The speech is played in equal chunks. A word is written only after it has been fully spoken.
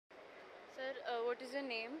what is your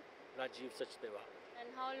name Rajiv Sachdeva. and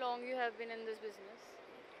how long you have been in this business?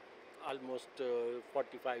 Almost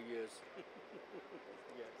 45 years.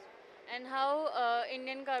 Yes. And how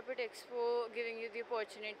Indian Carpet Expo giving you the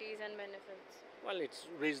opportunities and benefits? Well, it's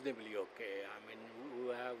reasonably okay. I mean,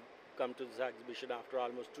 we have come to this exhibition after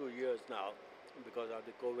almost 2 years now because of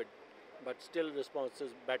the COVID, but still response is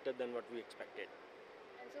better than what we expected.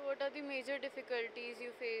 And so, what are the major difficulties you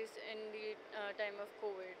faced in the time of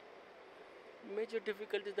COVID? Major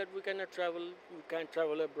difficulty is that we cannot travel. We can't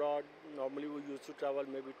travel abroad. Normally, we used to travel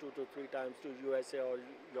maybe 2 to 3 times to USA or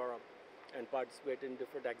Europe and participate in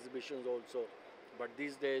different exhibitions also. But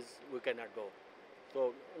these days, we cannot go.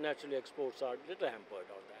 So naturally, exports are little hampered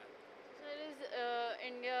on that. So, sir, is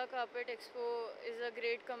India Carpet Expo is a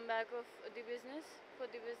great comeback of the business for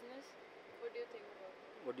the business? What do you think about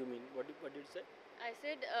it? What do you mean? What did you say? I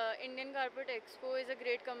said Indian Carpet Expo is a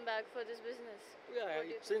great comeback for this business. Yeah, What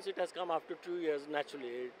do you think? since it has come after 2 years,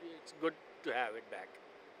 naturally, it's good to have it back.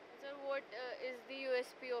 Sir, what is the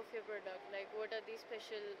USP of your product? Like, what are the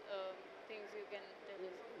special things you can tell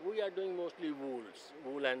us? We are doing mostly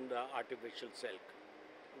wool and artificial silk,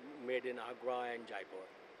 made in Agra and Jaipur.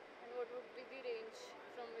 And what would be the range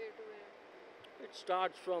from where to where? It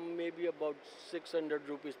starts from maybe about 600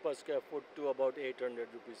 rupees per square foot to about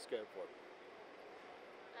 800 rupees square foot.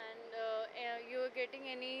 And you are getting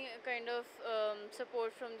any kind of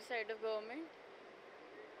support from the side of government?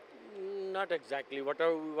 Not exactly.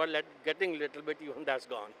 Whatever we were getting little bit, even that's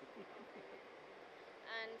gone.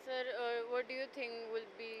 And sir, what do you think will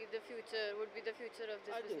be the future? Would be the future of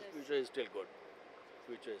this I think business? future is still good.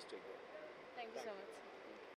 Future is still good. Thank you so much.